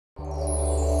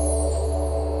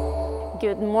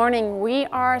Good morning. We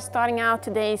are starting out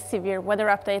today's severe weather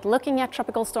update looking at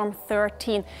Tropical Storm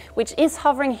 13, which is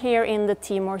hovering here in the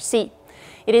Timor Sea.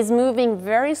 It is moving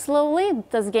very slowly,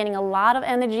 thus gaining a lot of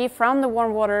energy from the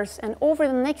warm waters, and over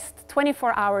the next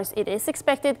 24 hours it is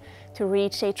expected to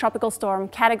reach a tropical storm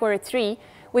category 3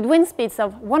 with wind speeds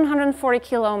of 140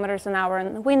 kilometers an hour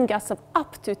and wind gusts of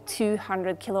up to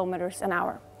 200 kilometers an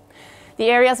hour. The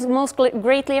areas most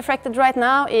greatly affected right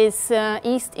now is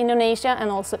East Indonesia and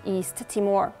also East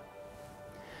Timor.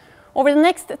 Over the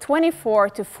next 24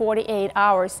 to 48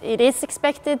 hours, it is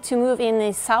expected to move in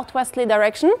a southwesterly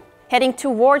direction, heading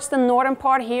towards the northern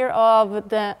part here of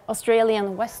the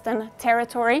Australian Western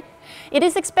Territory. It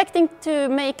is expecting to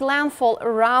make landfall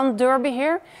around Derby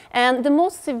here, and the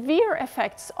most severe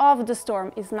effects of the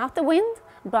storm is not the wind,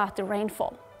 but the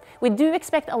rainfall. We do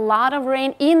expect a lot of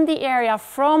rain in the area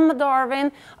from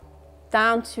Darwin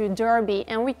down to Derby,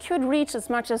 and we could reach as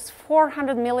much as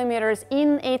 400 millimeters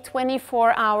in a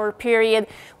 24-hour period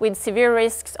with severe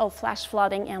risks of flash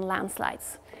flooding and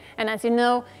landslides. And as you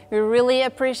know, we really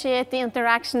appreciate the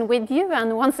interaction with you,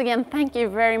 and once again, thank you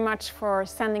very much for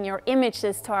sending your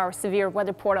images to our severe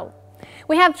weather portal.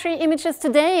 We have 3 images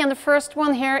today, and the first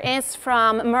one here is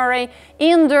from Murray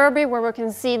in Derby, where we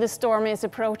can see the storm is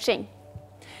approaching.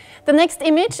 The next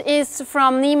image is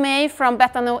from Niamey, from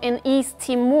Betano in East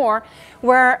Timor,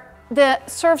 where the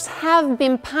surfs have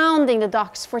been pounding the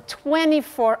docks for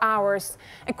 24 hours.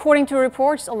 According to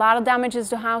reports, a lot of damages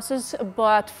to houses,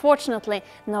 but fortunately,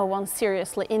 no one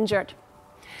seriously injured.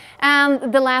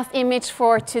 And the last image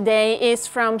for today is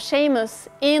from Seamus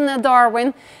in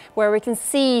Darwin, where we can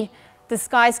see the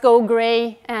skies go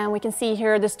grey, and we can see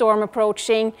here the storm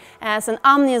approaching as an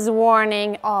ominous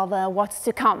warning of what's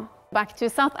to come. Back to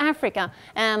South Africa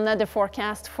and the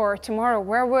forecast for tomorrow,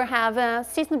 where we have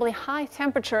seasonably high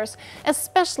temperatures,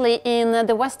 especially in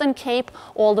the Western Cape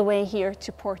all the way here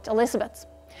to Port Elizabeth.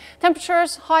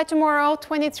 Temperatures high tomorrow,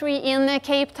 23 in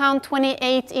Cape Town,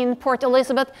 28 in Port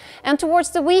Elizabeth, and towards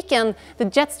the weekend the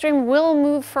jet stream will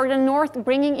move further north,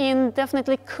 bringing in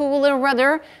definitely cooler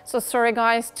weather. So sorry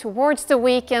guys, towards the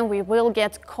weekend we will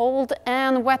get cold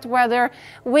and wet weather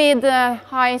with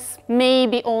highs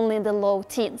maybe only in the low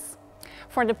teens.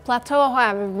 For the plateau,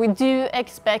 however, we do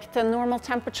expect normal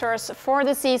temperatures for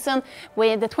the season,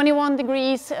 with 21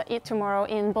 degrees tomorrow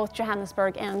in both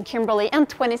Johannesburg and Kimberley and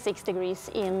 26 degrees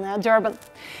in Durban.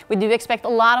 We do expect a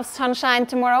lot of sunshine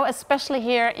tomorrow, especially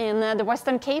here in the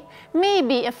Western Cape,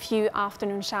 maybe a few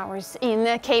afternoon showers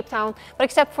in Cape Town, but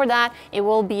except for that, it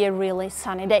will be a really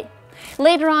sunny day.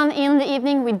 Later on in the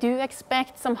evening, we do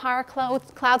expect some higher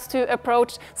clouds to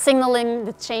approach, signaling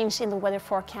the change in the weather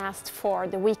forecast for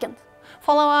the weekend.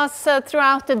 Follow us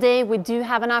throughout the day. We do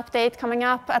have an update coming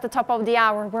up at the top of the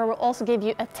hour, where we'll also give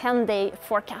you a 10-day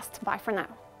forecast. Bye for now.